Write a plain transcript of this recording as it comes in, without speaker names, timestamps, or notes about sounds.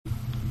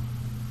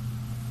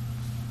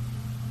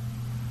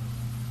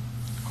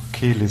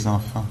traquer les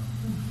enfants.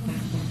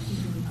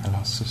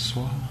 Alors ce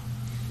soir,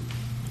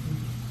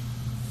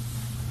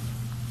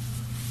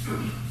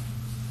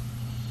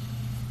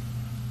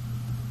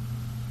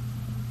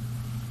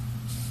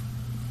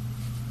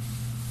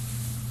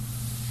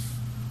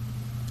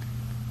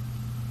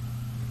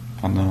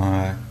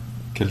 pendant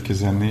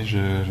quelques années,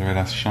 j'avais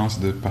la chance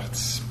de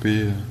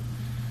participer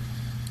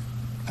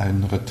à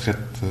une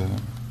retraite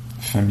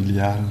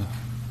familiale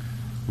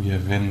où il y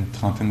avait une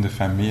trentaine de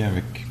familles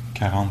avec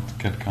 40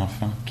 quelques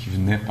enfants qui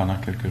venaient pendant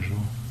quelques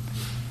jours.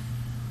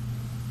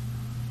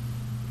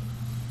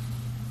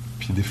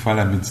 Puis des fois,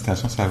 la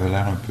méditation, ça avait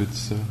l'air un peu de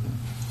ça.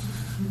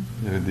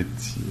 Il y avait des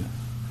petits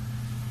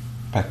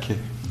paquets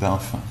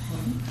d'enfants.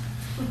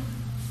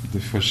 Des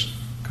fois,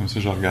 comme ça,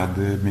 je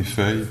regardais mes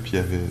feuilles, puis il y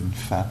avait une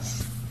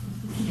face.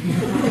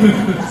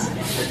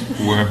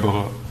 Ou un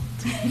bras.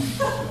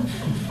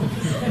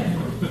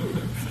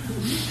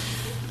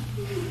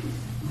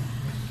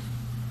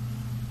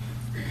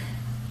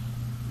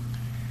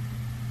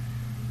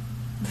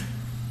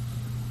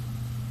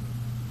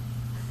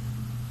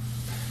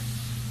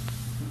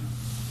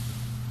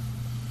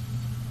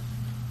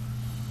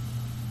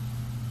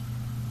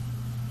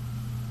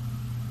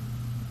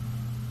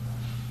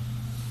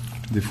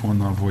 Des fois,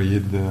 on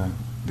envoyait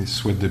des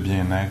souhaits de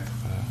bien-être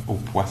aux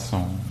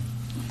poissons,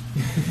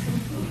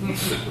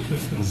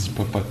 aux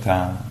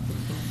hippopotames.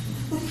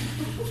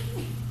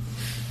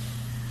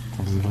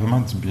 Ça faisait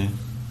vraiment du bien.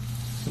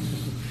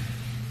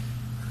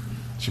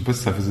 Je sais pas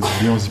si ça faisait du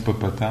bien aux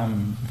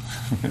hippopotames.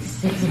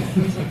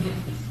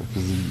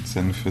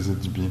 Ça nous faisait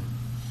du bien.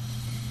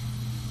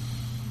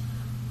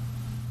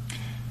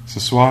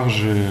 Ce soir,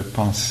 je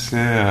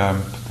pensais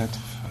peut-être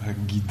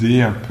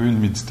guider un peu une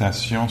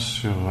méditation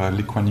sur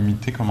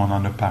l'équanimité, comme on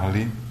en a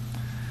parlé.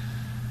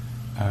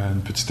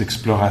 Une petite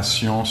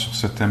exploration sur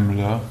ce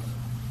thème-là.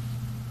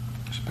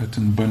 Ça peut être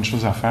une bonne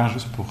chose à faire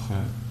juste pour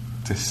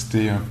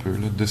tester un peu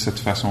là, de cette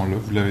façon-là.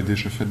 Vous l'avez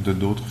déjà fait de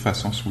d'autres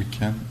façons ce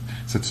week-end,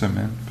 cette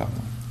semaine,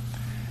 pardon.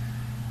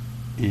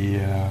 Et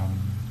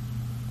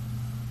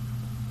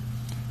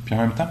puis en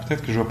même temps,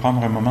 peut-être que je vais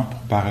prendre un moment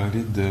pour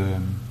parler de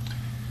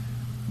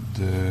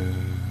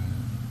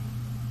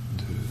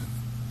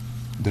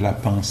la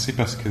pensée,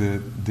 parce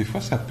que des fois,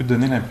 ça peut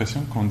donner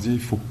l'impression qu'on dit « il ne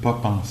faut pas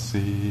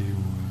penser ».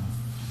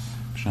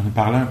 J'en ai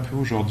parlé un peu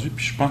aujourd'hui,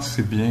 puis je pense que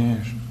c'est bien,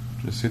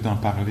 j'essaie d'en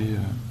parler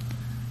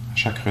à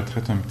chaque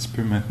retraite un petit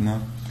peu maintenant.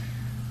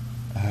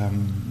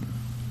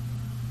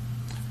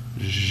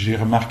 J'ai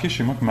remarqué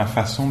chez moi que ma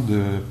façon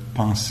de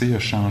penser a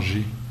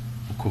changé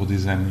au cours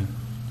des années.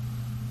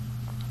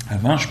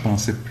 Avant, je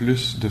pensais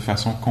plus de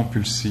façon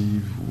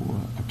compulsive ou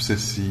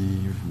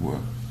obsessive ou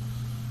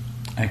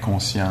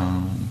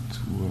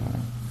inconsciente.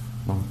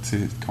 Donc, tu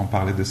sais, quand on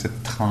parlait de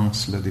cette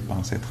transe-là des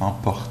pensées, être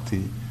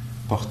emporté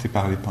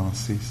par les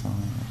pensées.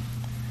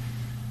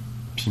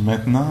 Puis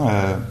maintenant,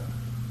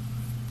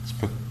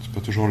 c'est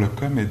pas toujours le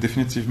cas, mais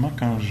définitivement,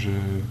 quand je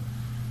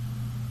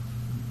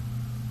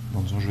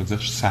veux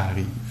dire, ça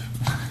arrive,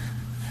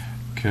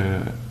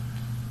 que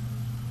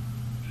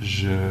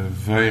je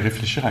veuille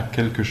réfléchir à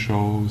quelque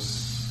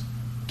chose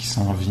qui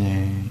s'en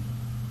vient,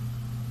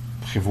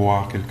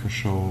 prévoir quelque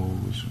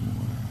chose,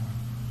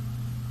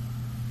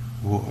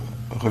 ou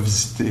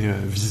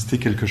visiter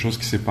quelque chose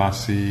qui s'est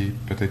passé,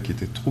 peut-être qui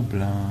était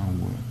troublant,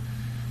 ou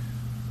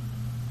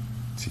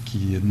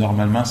qui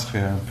normalement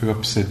serait un peu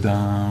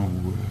obsédant,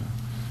 ou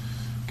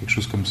quelque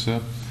chose comme ça.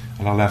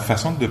 Alors la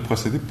façon de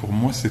procéder pour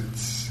moi,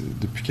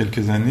 depuis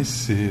quelques années,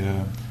 c'est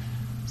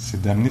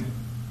d'amener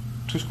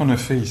tout ce qu'on a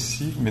fait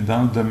ici, mais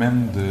dans le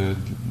domaine de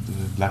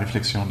la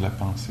réflexion, de la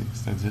pensée.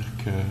 C'est-à-dire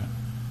que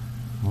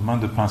au moment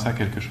de penser à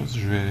quelque chose,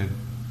 je vais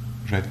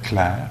être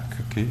clair,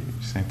 que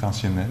c'est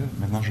intentionnel.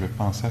 Maintenant, je vais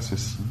penser à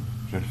ceci,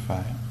 je vais le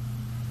faire.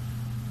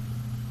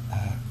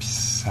 Puis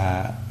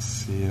ça,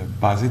 c'est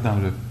basé dans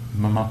le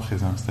moment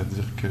présent,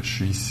 c'est-à-dire que je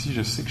suis ici,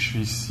 je sais que je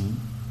suis ici,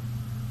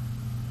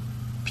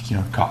 puis qu'il y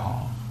a un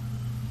corps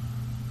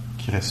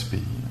qui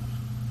respire,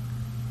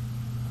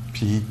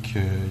 puis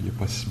qu'il y a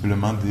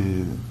possiblement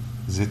des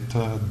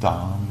états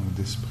d'âme,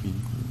 d'esprit,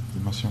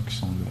 d'émotions qui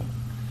sont là.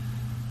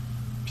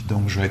 Puis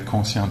donc, je vais être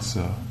conscient de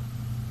ça.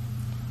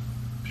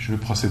 Je veux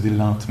procéder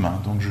lentement,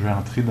 donc je veux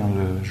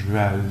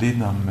aller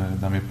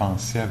dans mes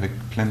pensées avec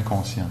pleine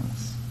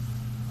conscience,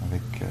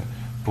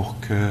 pour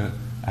que,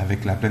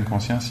 avec la pleine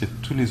conscience, il y ait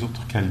toutes les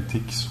autres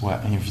qualités qui soient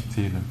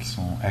invitées, là, qui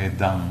sont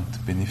aidantes,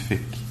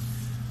 bénéfiques.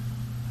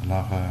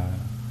 Alors,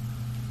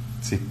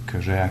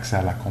 que j'ai accès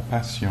à la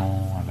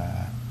compassion, à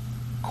la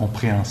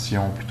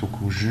compréhension plutôt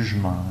qu'au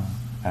jugement,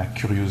 à la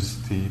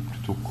curiosité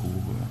plutôt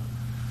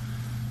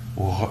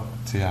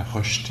à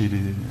rejeter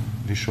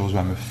les choses, ou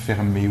à me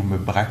fermer ou me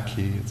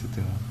braquer, etc.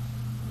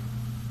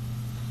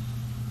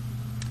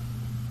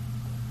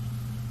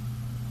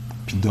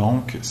 Puis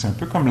donc, c'est un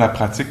peu comme la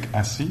pratique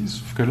assise,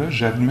 sauf que là,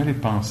 j'admets les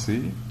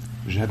pensées,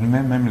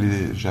 j'admets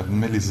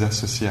les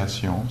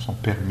associations sont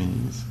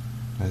permises,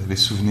 les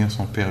souvenirs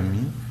sont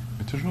permis,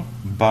 mais toujours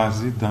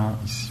basé dans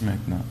ici,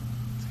 maintenant.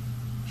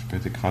 Je peux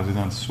être écrasé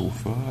dans le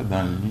sofa,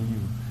 dans le lit,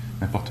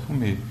 n'importe où,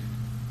 mais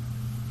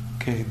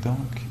OK, donc,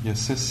 il y a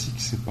ceci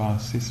qui s'est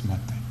passé ce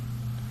matin.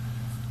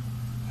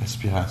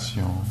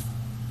 Respiration,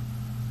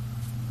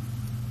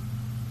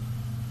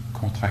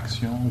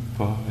 contraction ou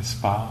pas,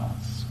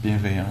 espace,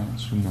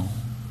 bienveillance ou non.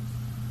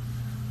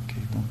 OK,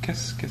 donc,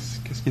 qu'est-ce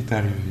qui est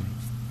arrivé?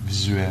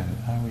 Visuel.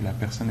 Ah oui, la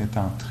personne est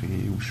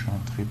entrée, ou je suis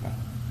entré par...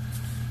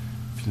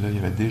 Puis là, il y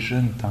avait déjà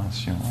une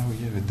tension. Ah oui,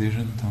 il y avait déjà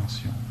une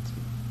tension.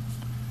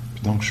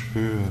 Puis donc, je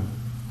peux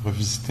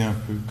revisiter un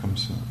peu comme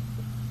ça.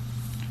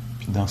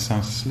 Puis dans ce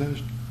sens-là,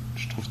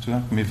 je trouve tout le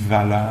temps que mes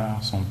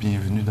valeurs sont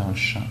bienvenues dans le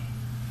champ.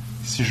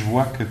 Si je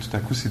vois que tout à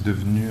coup, c'est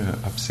devenu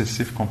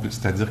obsessif,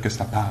 c'est-à-dire que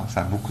ça parle,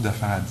 ça a beaucoup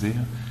d'affaires à dire,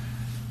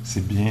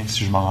 c'est bien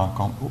si je m'en rends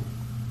compte. Oh,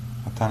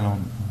 attends, là,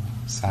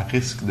 ça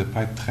risque de ne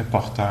pas être très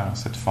porteur,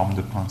 cette forme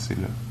de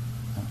pensée-là.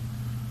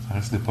 Ça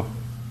risque de ne pas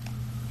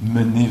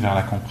mener vers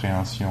la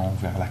compréhension,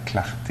 vers la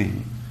clarté.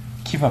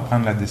 Qui va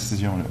prendre la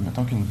décision, là?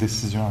 Mettons qu'il y a une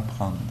décision à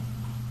prendre.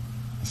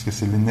 Est-ce que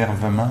c'est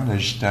l'énervement,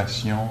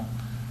 l'agitation,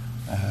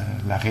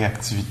 la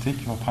réactivité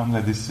qui va prendre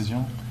la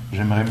décision?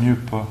 J'aimerais mieux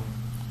pas.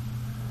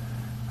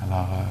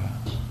 Alors,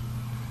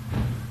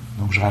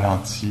 donc je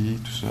ralentis,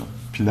 tout ça.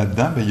 Puis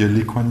là-dedans, il y a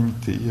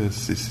l'équanimité.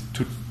 C'est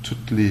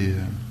toutes les...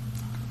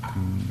 un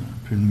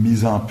peu une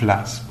mise en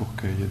place pour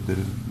que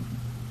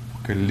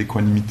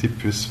l'équanimité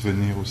puisse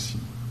venir aussi.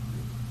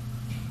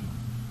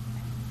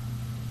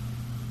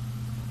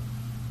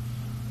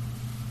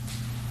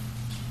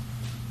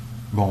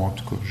 Bon, en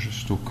tout cas,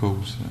 juste au cas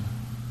où ça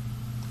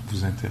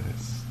vous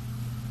intéresse.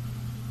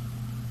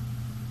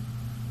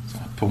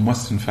 Pour moi,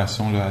 c'est une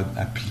façon là,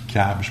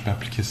 applicable. Je peux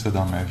appliquer ça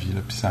dans ma vie,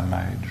 là, puis ça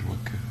m'aide. Je vois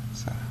que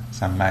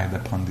ça m'aide à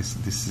prendre des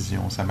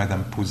décisions, ça m'aide à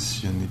me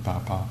positionner par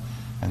rapport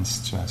à une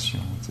situation,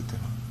 etc.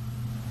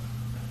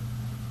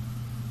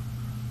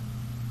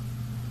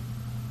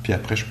 Puis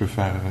après, je peux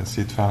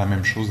essayer de faire la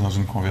même chose dans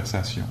une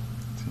conversation.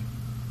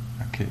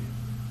 OK,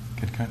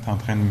 quelqu'un est en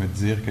train de me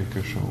dire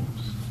quelque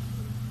chose.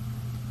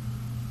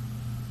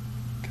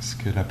 Qu'est-ce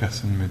que la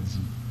personne me dit?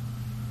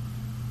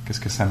 Qu'est-ce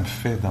que ça me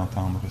fait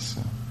d'entendre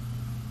ça?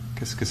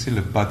 Qu'est-ce que c'est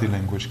le body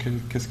language?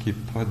 Qu'est-ce qui n'est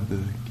pas de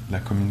la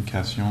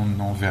communication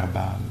non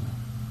verbale?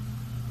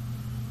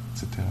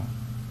 Etc.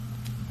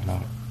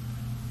 Alors,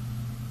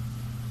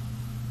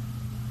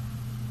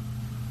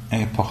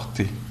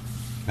 importer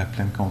la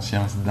pleine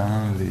conscience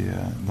dans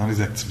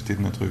les activités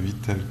de notre vie,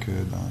 telles que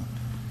dans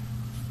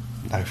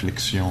la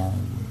réflexion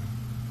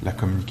ou la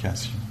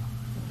communication.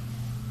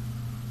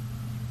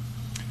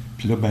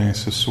 Puis là,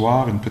 ce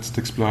soir, une petite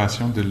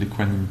exploration de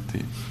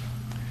l'équanimité.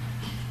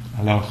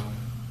 Alors,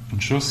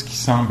 une chose qui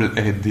semble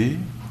aider,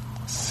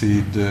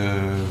 c'est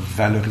de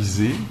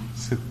valoriser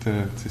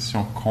si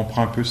on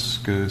comprend un peu ce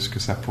que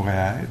ça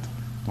pourrait être.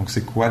 Donc,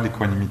 c'est quoi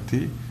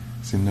l'équanimité?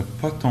 C'est ne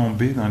pas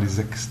tomber dans les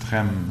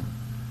extrêmes.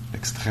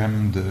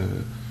 L'extrême de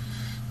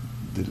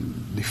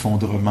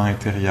l'effondrement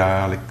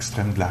intérieur,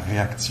 l'extrême de la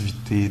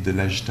réactivité, de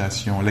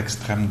l'agitation,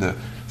 l'extrême de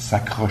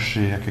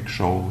s'accrocher à quelque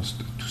chose,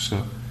 tout ça.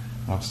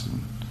 Alors, c'est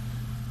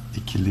un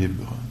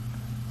équilibre.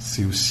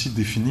 C'est aussi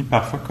défini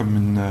parfois comme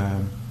une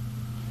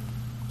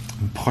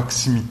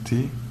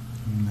proximité,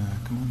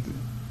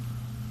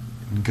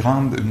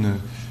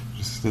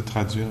 j'essaie de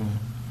traduire,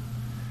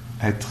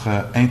 être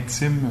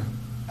intime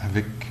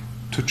avec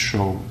toute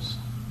chose.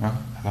 Hein?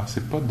 Alors,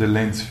 c'est pas de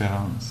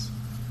l'indifférence.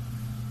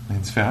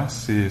 L'indifférence,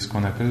 c'est ce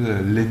qu'on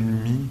appelle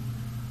l'ennemi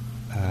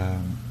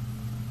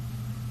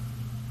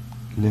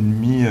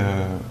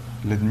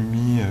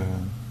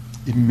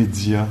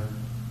immédiat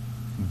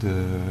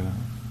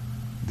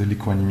de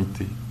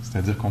l'équanimité.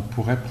 C'est-à-dire qu'on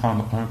pourrait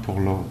prendre un pour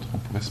l'autre, on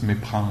pourrait se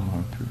méprendre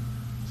un peu.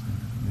 C'est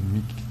un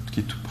ennemi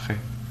qui est tout près.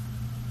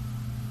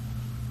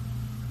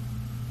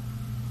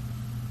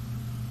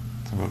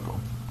 Ça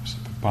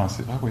peut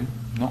penser, ah oui,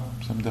 non,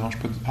 ça ne me dérange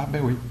pas. Ah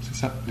ben oui, c'est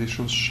ça, les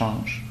choses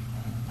changent.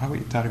 Ah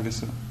oui, t'es arrivé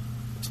ça.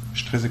 Je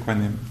suis très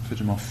équanime, en fait,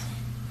 je m'en fous.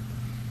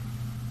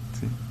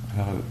 T'sais?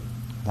 Alors,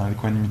 dans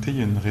l'équanimité, il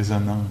y a une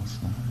résonance,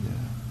 hein? Il y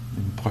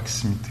a une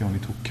proximité, on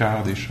est au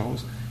cœur des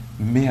choses,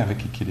 mais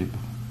avec équilibre.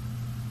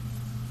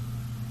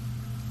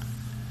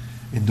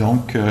 Et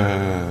donc,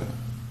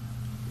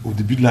 au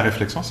début de la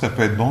réflexion, ça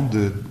peut être bon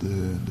de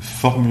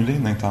formuler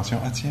une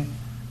intention. Ah tiens,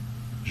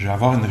 je vais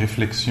avoir une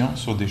réflexion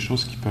sur des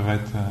choses qui peuvent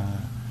être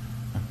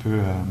un peu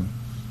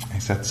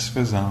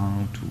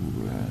insatisfaisantes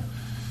ou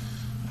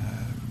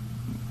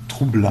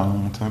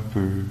troublantes un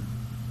peu.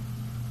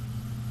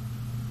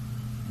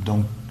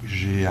 Donc,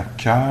 j'ai à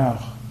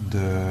cœur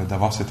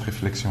d'avoir cette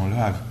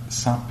réflexion-là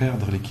sans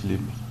perdre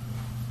l'équilibre.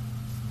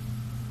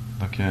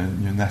 Donc, il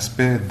y a un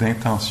aspect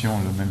d'intention,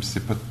 là, même si ce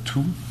n'est pas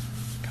tout,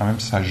 quand même,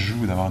 ça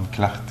joue d'avoir une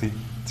clarté.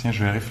 Tiens,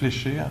 je vais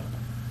réfléchir à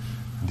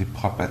des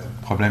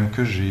problèmes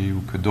que j'ai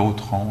ou que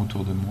d'autres ont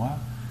autour de moi,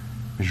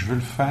 mais je veux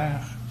le faire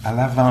à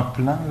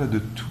l'avant-plan là, de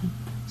tout.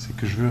 C'est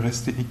que je veux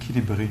rester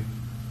équilibré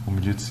au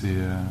milieu de ces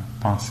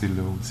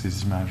pensées-là ou de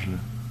ces images-là.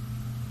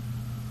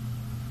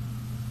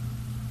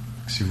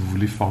 Si vous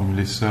voulez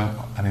formuler ça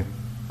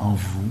en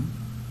vous,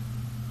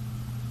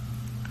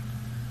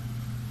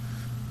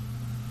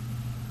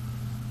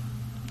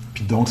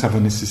 Puis donc, ça va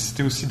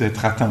nécessiter aussi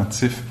d'être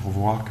attentif pour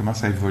voir comment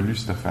ça évolue,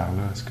 cette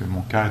affaire-là. Est-ce que mon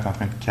cœur est en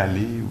train de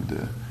caler ou de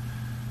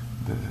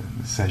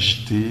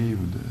s'agiter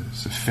ou de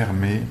se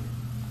fermer?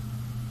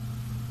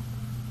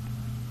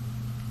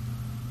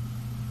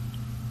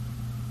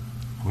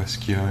 Ou est-ce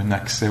qu'il y a un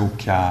accès au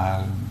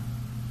calme?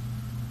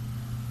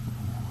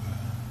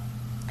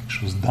 Ou quelque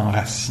chose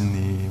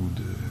d'enraciné ou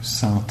de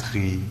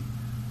centré?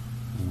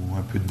 Ou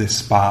un peu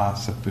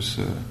d'espace? Ça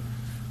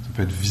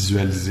peut être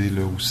visualisé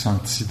là, ou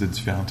senti de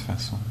différentes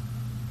façons.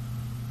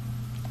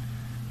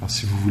 Alors,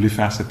 si vous voulez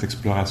faire cette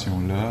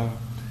exploration-là,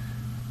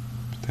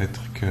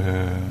 peut-être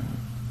que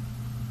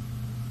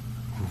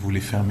vous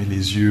voulez fermer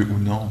les yeux ou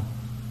non.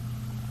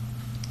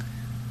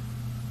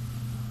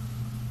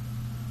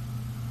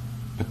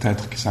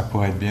 Peut-être que ça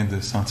pourrait être bien de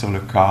sentir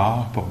le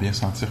corps pour bien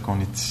sentir qu'on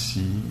est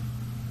ici.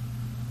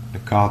 Le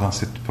corps dans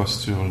cette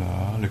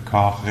posture-là, le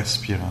corps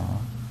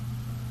respirant.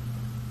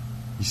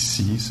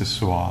 Ici, ce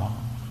soir.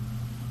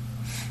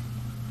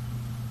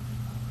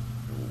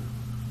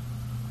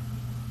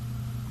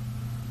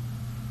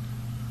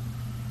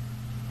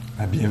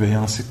 La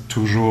bienveillance est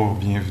toujours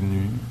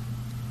bienvenue.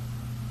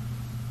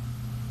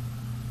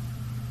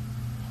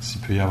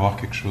 S'il peut y avoir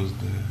quelque chose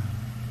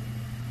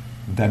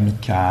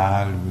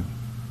d'amical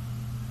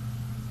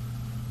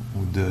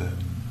ou de...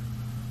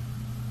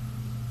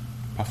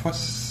 Parfois,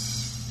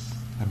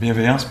 la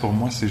bienveillance pour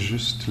moi, c'est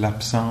juste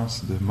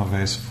l'absence de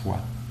mauvaise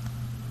foi.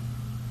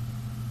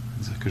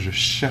 C'est-à-dire que je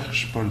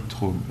cherche pas le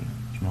trouble.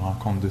 Je me rends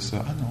compte de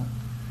ça. Ah non,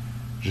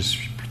 je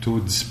suis plutôt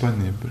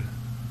disponible.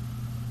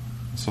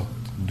 Une sorte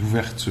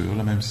d'ouverture,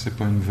 là, même si c'est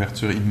pas une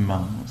ouverture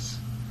immense.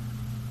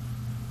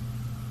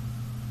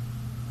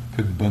 Un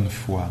peu de bonne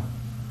foi.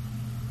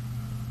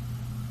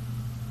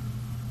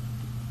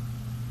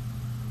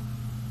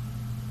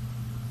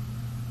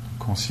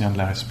 Conscient de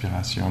la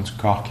respiration, du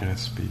corps qui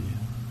respire.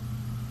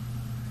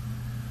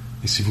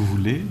 Et si vous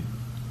voulez,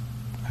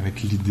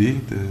 avec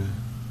l'idée de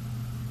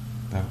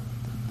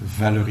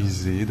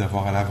valoriser,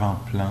 d'avoir à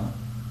l'avant-plan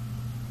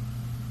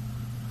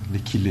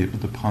l'équilibre,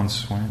 de prendre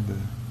soin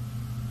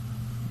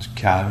du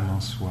calme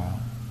en soi.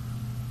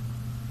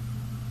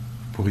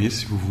 Vous pourriez,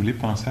 si vous voulez,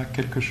 penser à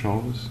quelque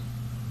chose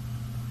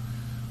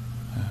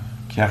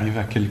qui arrive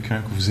à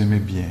quelqu'un que vous aimez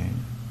bien,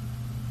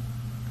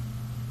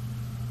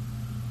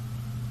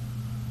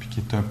 puis qui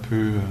est un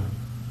peu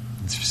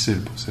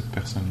difficile pour cette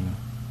personne-là.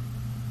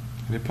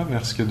 N'allez pas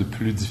vers ce qu'il y a de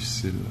plus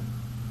difficile.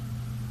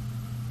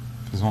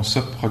 Faisons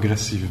ça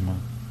progressivement.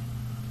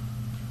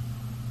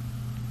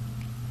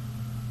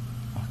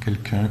 Alors,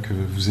 quelqu'un que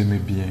vous aimez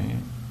bien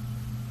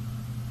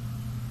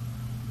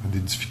a des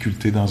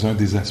difficultés dans un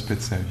des aspects de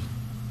sa vie.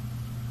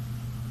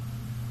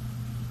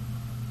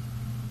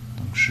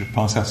 Donc je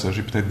pense à ça,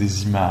 j'ai peut-être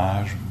des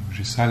images,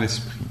 j'ai ça à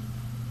l'esprit.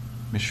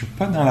 Mais je ne suis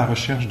pas dans la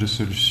recherche de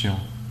solutions.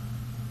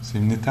 C'est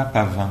une étape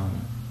avant.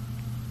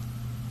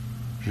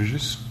 Je veux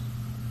juste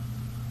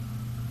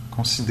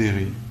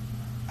considérer,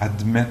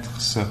 admettre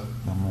ça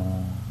dans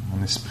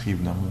mon esprit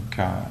ou dans mon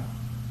cœur.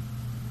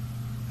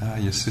 Ah,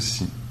 il y a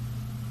ceci.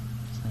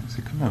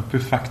 C'est comme un peu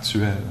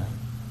factuel.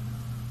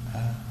 Ah,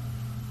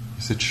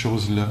 il y a cette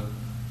chose-là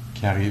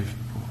qui arrive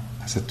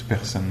à cette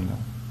personne-là.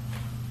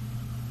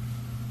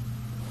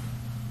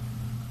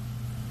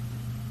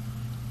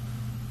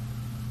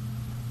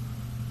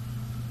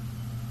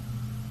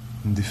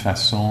 Une des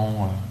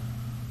façons,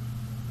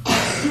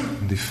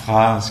 une des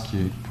phrases qui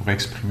pourrait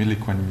exprimer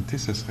l'équanimité,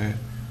 ce serait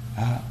 «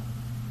 Ah,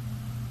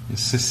 il y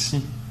a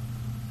ceci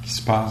qui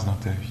se passe dans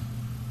ta vie.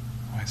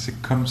 Ouais,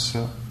 c'est comme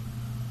ça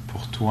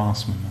pour toi en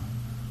ce moment. »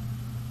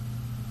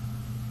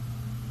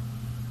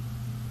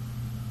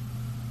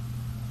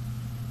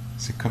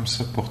 C'est comme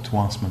ça pour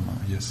toi en ce moment.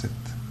 Il y a cette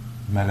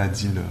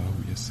maladie-là,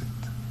 ou il y a ce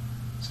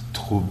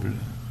trouble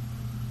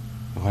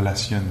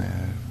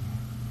relationnel,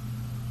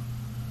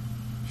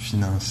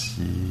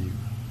 financier,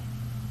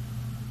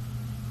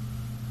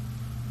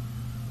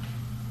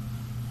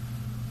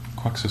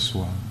 quoi que ce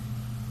soit.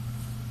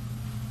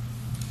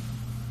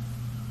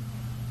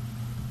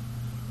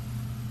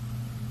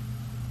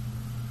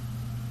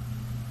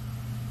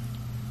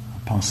 En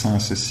pensant à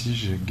ceci,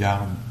 je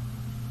garde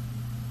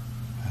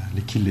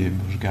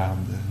l'équilibre, je garde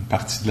une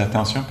partie de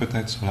l'attention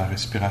peut-être sur la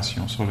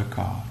respiration, sur le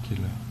corps qui est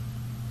là,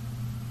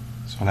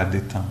 sur la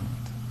détente.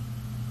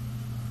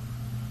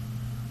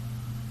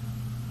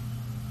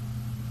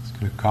 Est-ce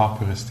que le corps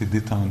peut rester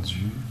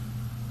détendu,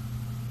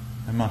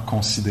 même en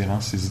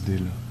considérant ces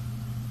idées-là?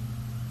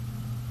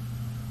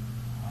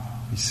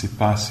 Il s'est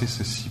passé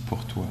ceci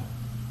pour toi,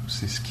 ou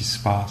c'est ce qui se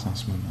passe en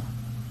ce moment.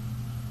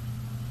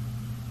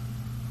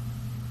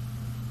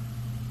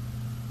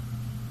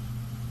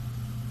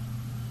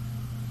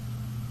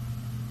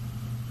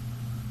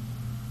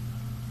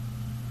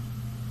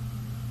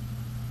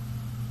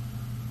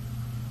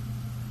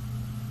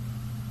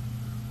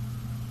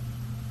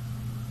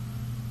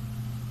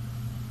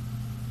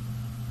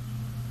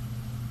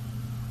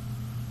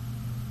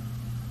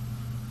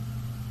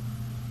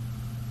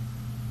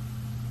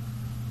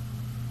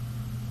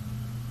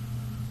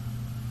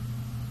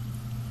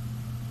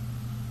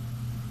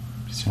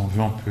 Si on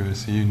veut, on peut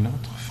essayer une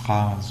autre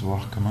phrase,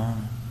 voir comment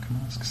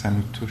est-ce que ça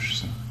nous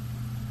touche, ça.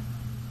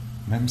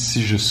 Même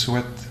si je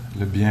souhaite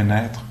le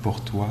bien-être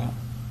pour toi,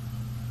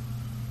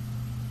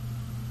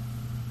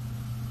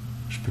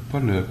 je ne peux pas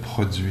le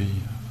produire.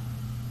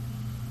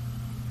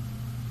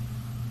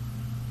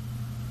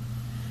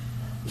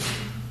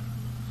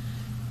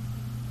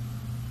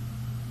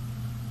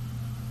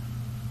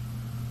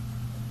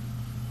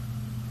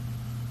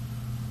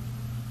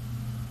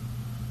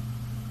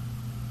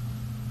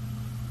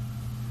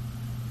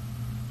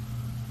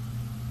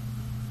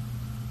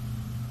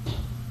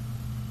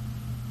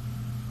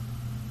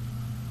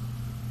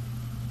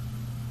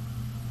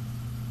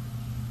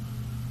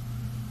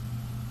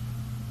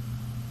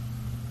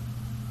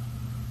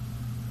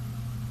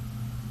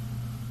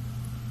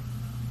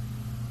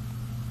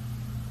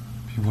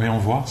 Puis voyons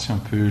voir si on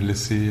peut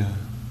laisser,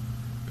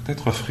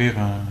 peut-être offrir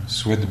un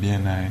souhait de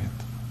bien-être,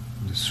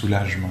 de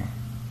soulagement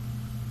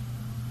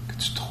que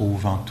tu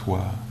trouves en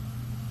toi,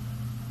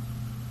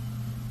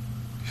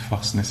 les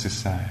forces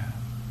nécessaires,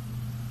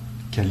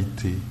 les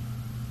qualités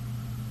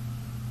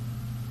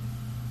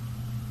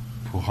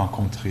pour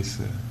rencontrer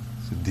ce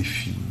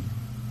défi,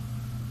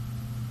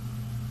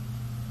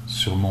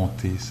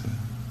 surmonter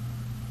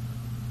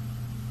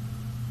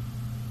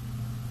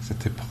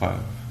cette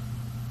épreuve.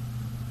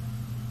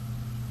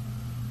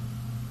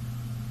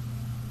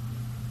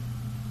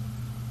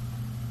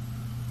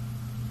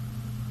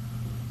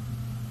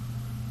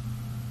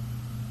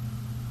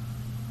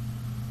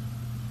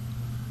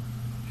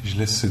 Je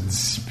laisse se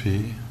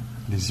dissiper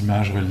les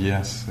images reliées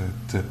à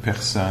cette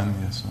personne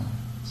et à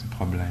ses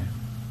problèmes.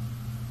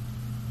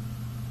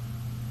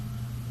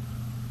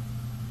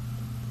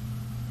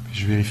 Puis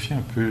je vérifie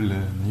un peu le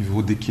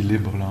niveau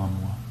d'équilibre là en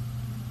moi.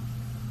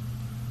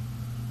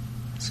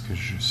 Est-ce que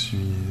je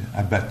suis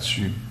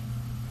abattu?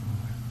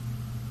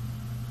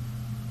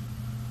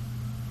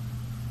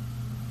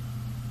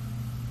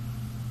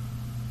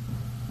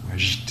 Ou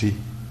agité?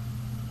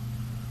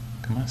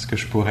 Comment est-ce que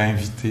je pourrais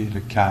inviter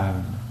le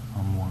calme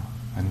en moi,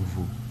 à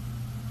nouveau?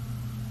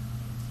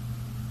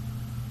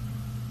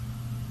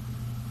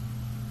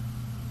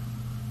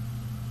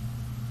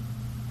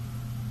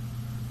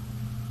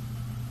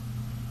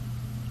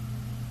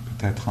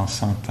 Peut-être en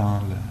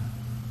sentant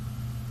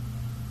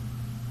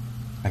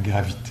la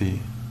gravité,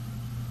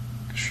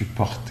 que je suis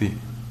porté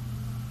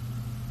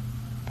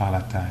par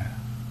la terre.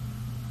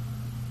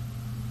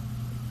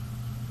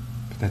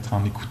 Peut-être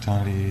en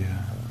écoutant les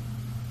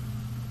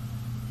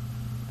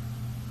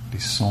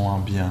sons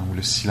ambiants ou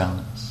le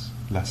silence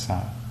de la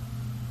salle.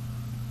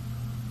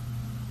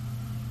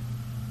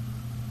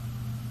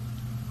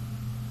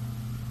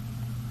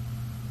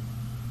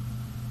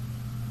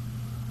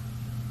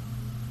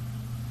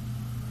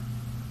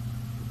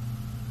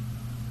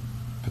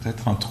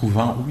 Peut-être en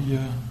trouvant où il y a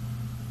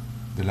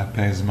de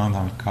l'apaisement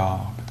dans le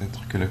corps.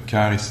 Peut-être que le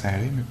cœur est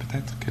serré, mais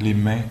peut-être que les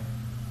mains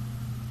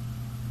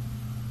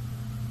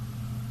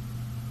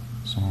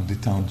sont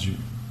détendues.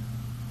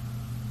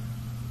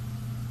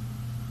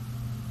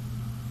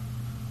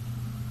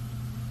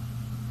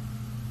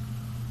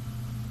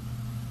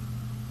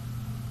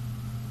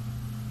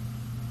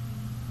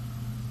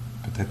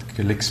 Peut-être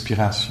que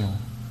l'expiration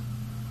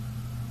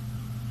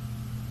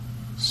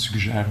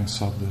suggère une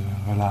sorte de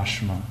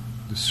relâchement,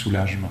 de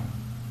soulagement.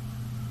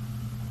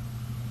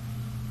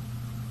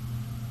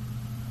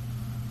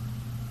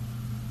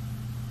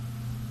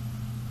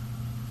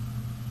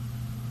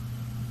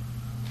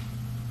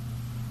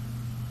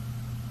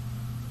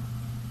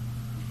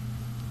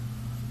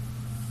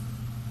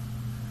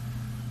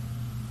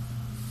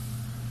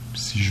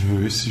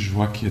 Si je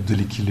vois qu'il y a de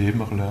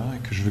l'équilibre là et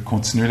que je veux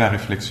continuer la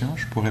réflexion,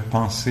 je pourrais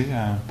penser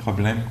à un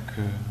problème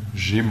que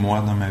j'ai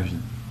moi dans ma vie.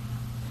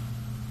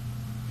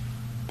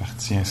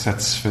 Partie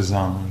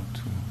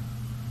insatisfaisante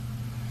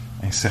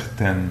ou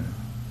incertaine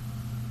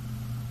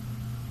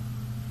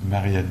de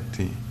ma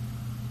réalité.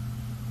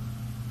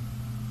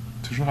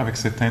 Toujours avec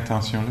cette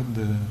intention-là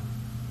de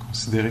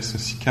considérer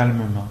ceci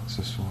calmement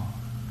ce soir,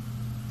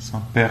 sans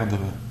perdre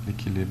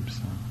l'équilibre,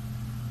 sans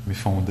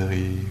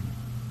m'effondrer,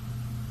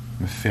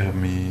 me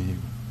fermer,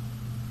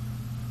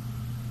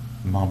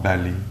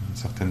 m'emballer d'une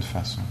certaine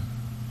façon.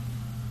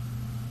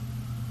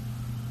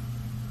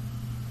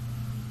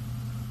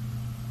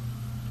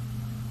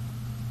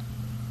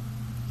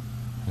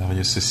 Alors il y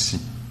a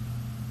ceci,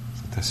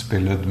 cet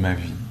aspect-là de ma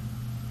vie,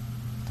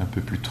 c'est un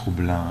peu plus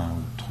troublant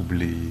ou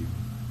troublé,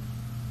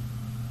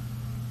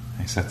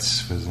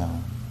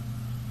 insatisfaisant.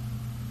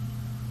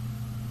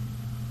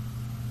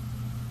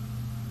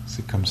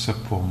 C'est comme ça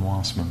pour moi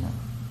en ce moment.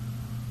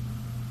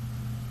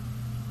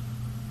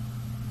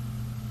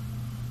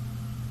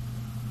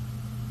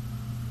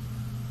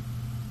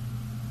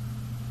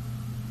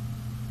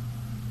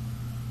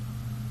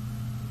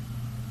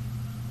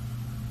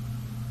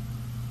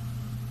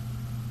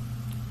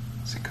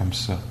 C'est comme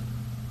ça,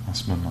 en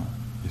ce moment.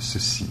 Il y a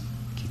ceci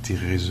qui est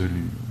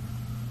irrésolu.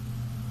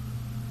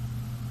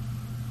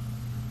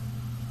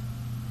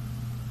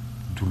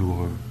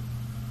 Douloureux.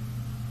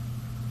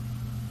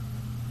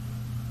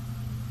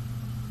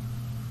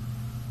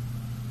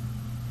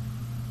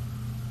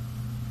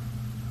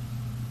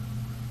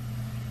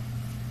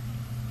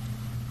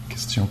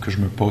 question que je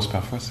me pose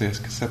parfois, c'est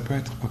est-ce que ça peut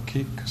être OK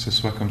que ce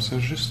soit comme ça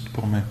juste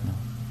pour maintenant?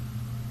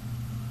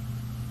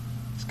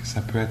 Est-ce que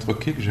ça peut être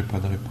OK que j'ai pas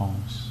de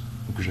réponse,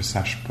 ou que je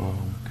sache pas,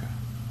 ou que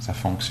ça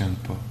fonctionne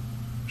pas,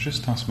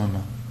 juste en ce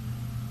moment?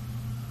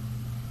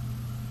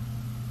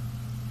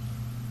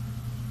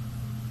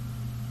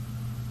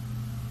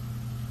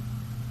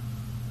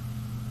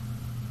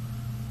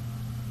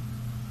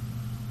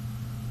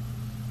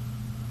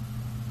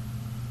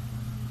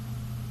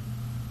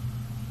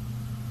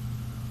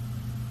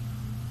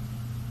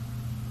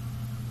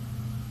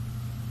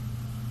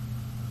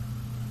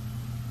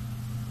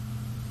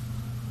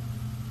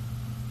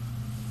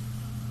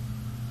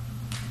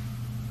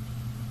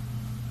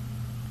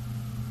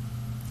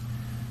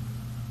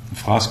 Une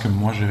phrase que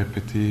moi j'ai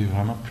répétée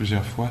vraiment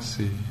plusieurs fois,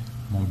 c'est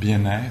 « Mon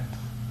bien-être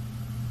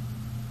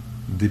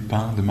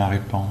dépend de ma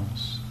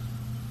réponse,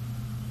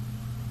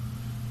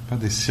 pas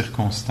des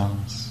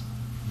circonstances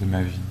de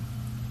ma vie.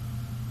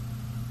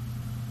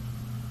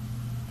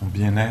 Mon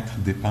bien-être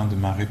dépend de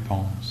ma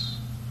réponse,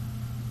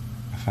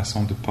 ma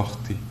façon de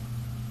porter. »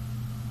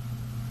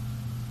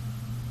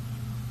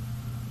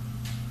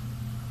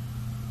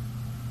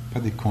 Pas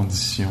des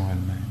conditions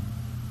elles-mêmes.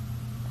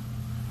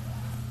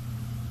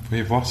 Vous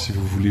pouvez voir si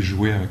vous voulez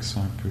jouer avec ça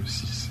un peu,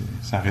 si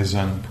ça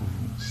résonne pour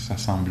vous, si ça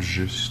semble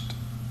juste.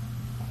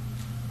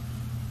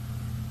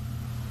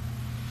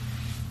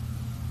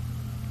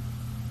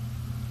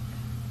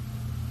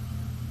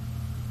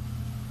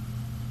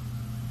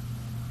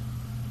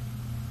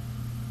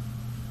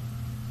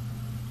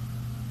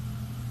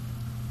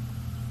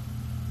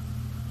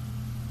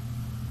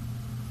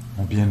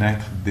 Mon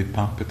bien-être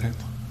dépend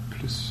peut-être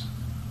plus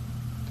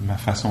de ma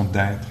façon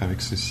d'être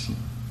avec ceci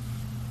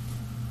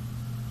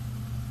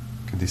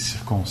que des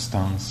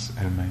circonstances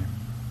elles-mêmes.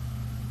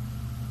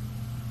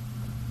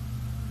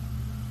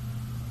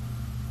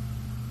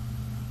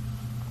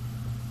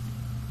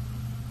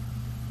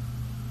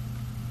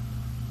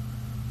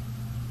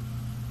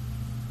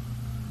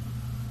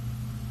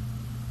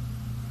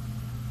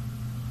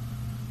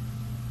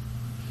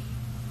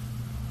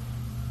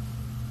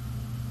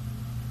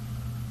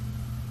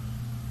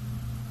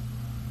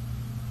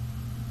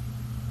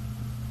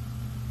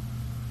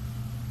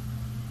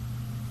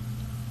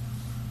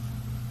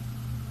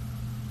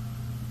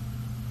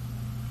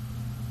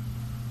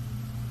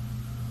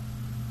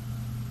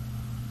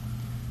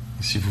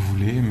 Et si vous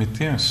voulez,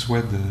 mettez un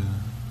souhait de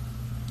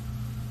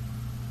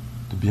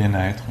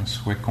bien-être, un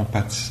souhait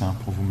compatissant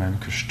pour vous-même,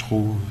 que je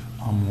trouve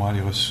en moi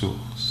les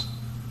ressources,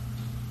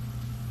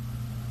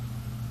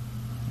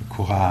 le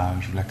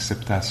courage,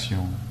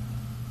 l'acceptation,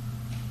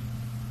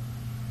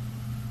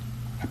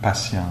 la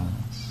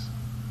patience,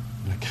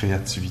 la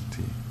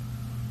créativité.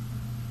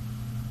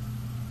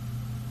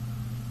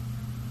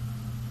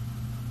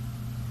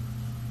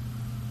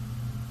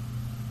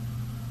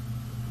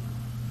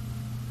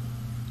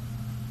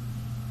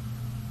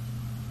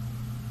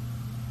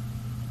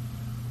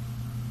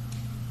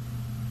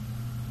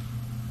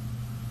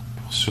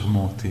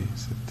 Surmonter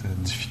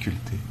cette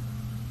difficulté.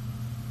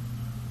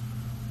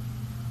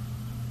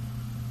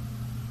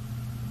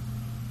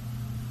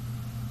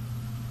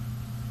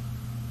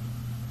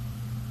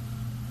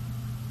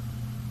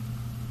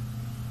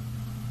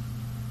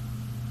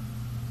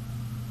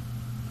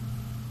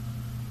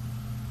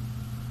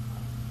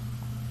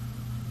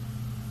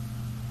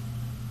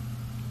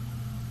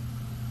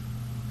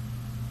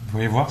 Vous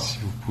pouvez voir si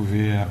vous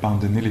pouvez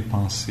abandonner les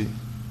pensées,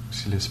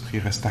 si l'esprit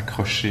reste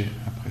accroché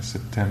après ce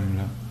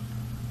thème-là.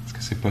 Est-ce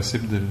que c'est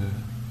possible de le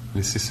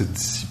laisser se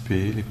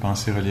dissiper, les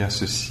pensées reliées à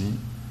ceci,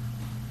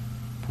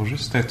 pour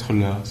juste être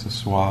là ce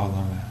soir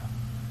dans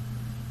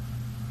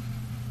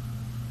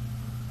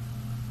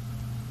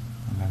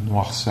la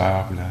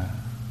noirceur, la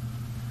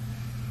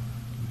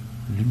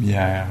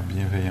lumière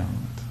bienveillante?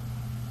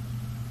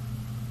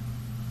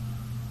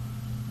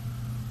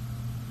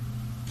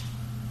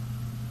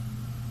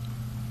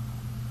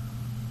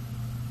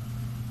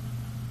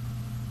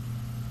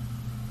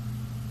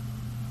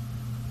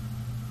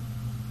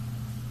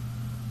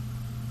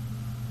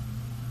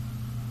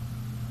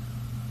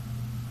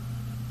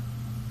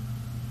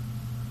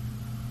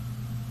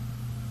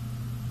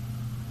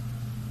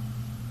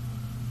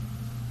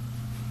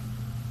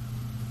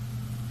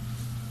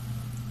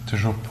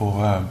 Toujours pour,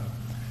 on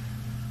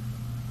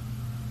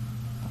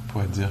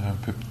pourrait dire, un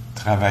peu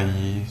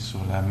travailler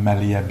sur la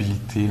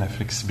malléabilité, la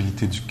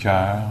flexibilité du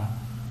cœur.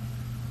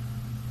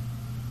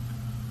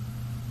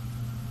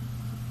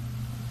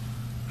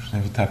 Je vous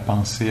invite à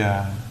penser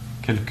à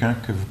quelqu'un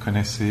que vous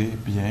connaissez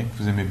bien,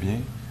 que vous aimez bien,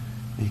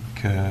 et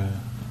qui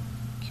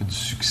a du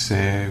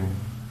succès ou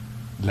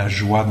de la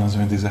joie dans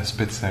un des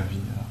aspects de sa vie.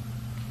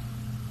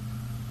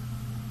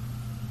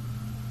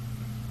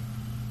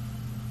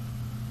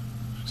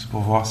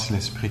 Pour voir si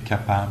l'esprit est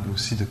capable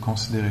aussi de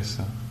considérer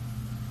ça,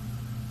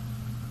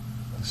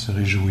 de se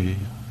réjouir.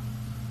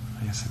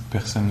 Il y a cette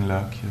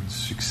personne-là qui a du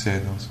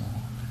succès dans son,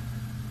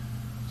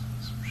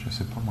 je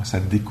sais pas moi, sa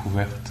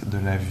découverte de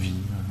la vie,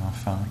 un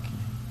enfant qui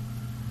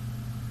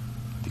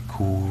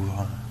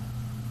découvre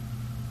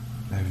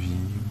la vie,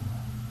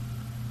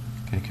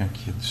 ou quelqu'un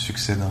qui a du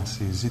succès dans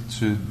ses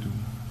études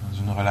ou dans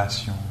une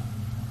relation,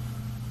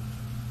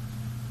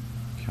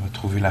 qui a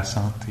retrouvé la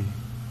santé.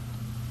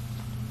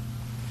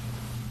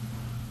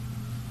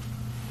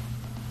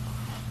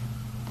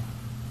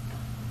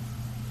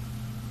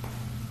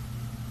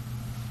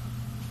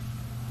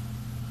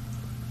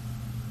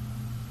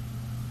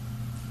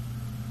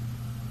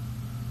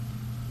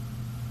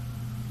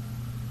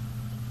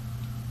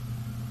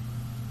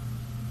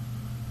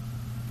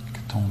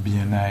 Ton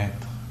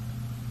bien-être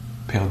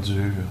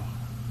perdure,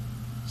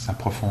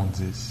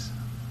 s'approfondisse.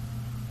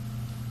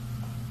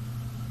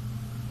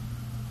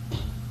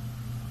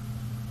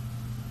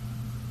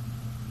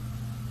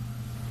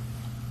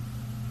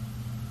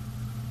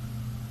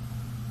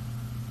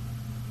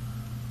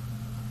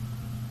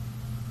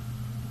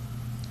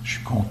 Je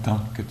suis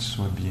content que tu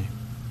sois bien.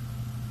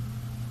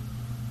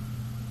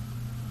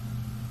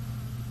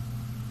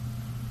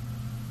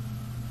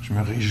 Je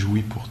me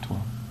réjouis pour toi.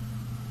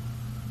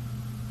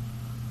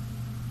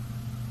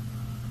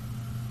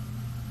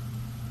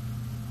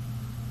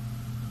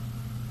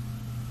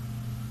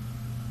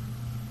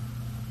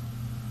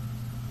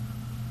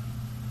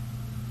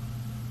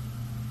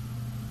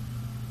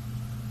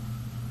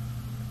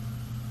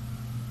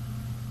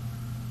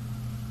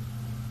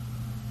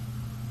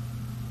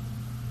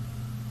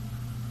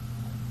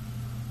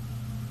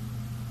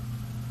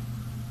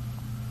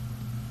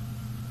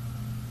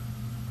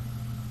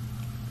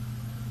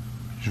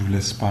 Je vous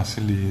laisse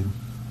passer les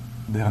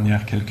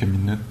dernières quelques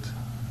minutes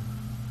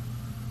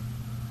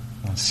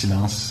dans le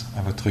silence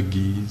à votre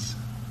guise,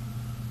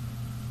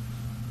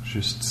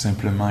 juste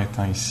simplement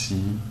étant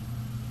ici,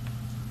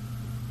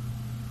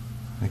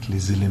 avec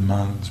les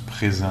éléments du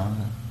présent,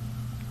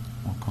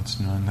 en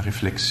continuant une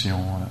réflexion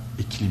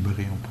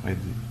équilibrée, on pourrait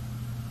dire.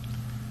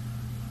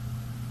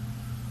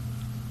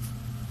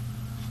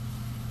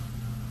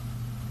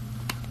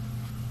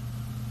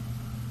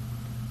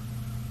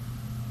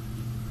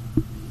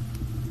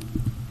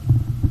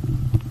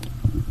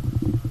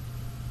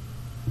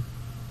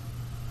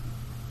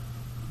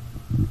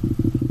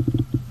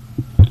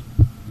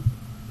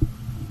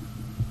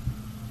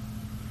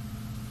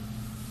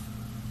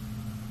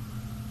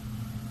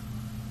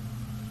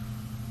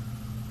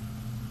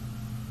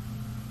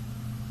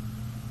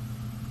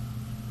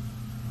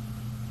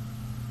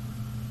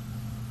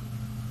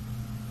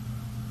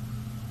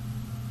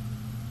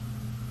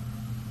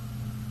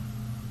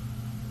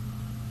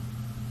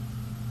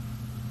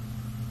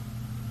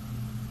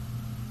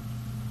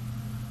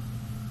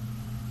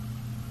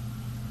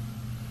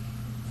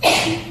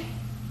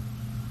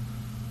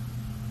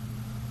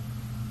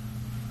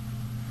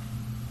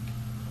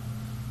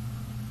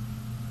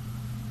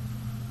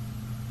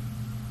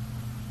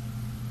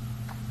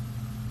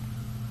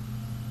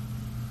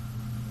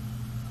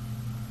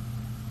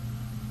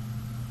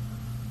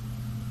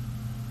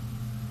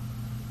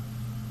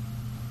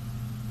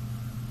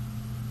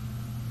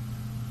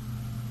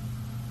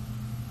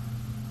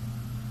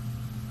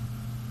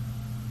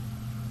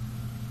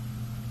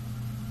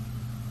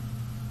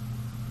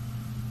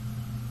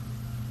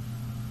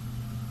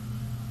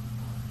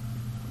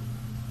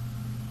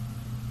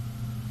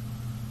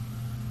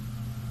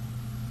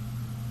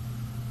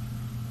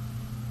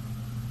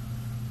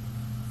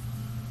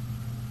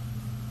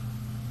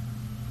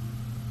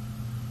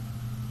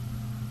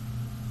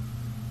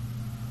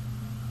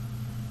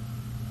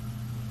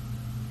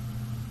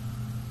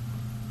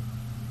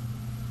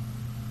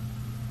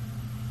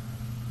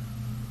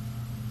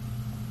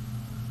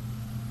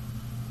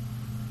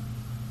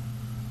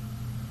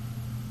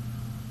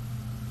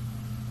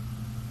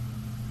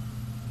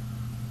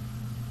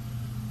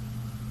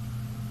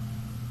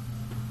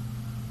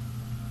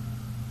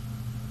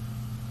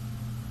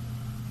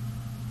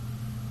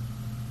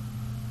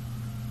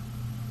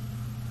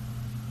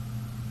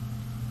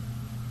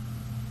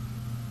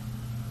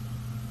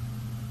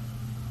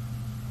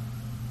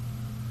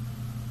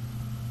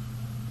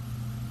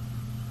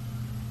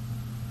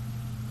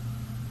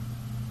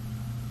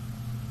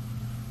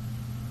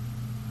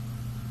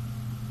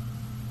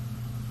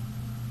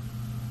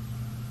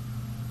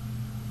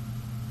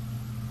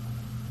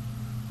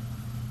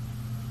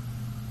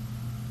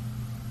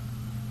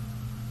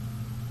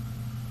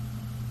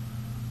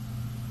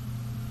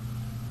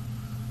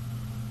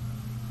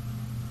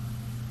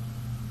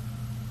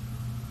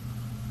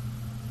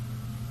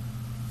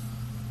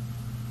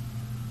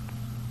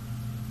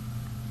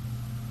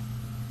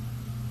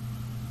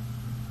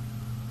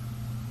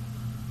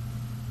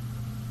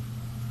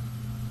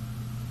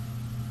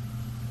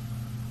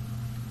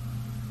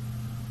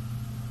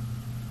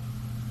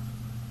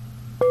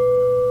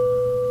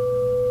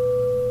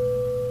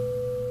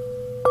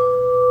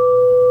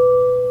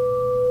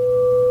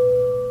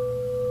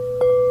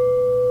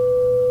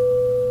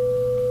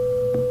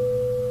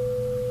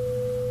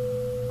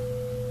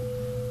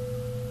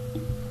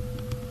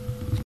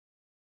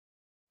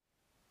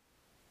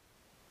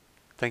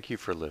 Thank you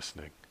for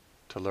listening.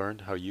 To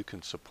learn how you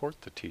can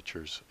support the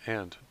teachers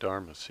and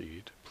Dharma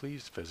Seed,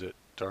 please visit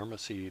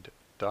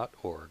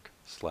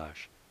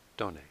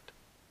dharmaseed.org/donate.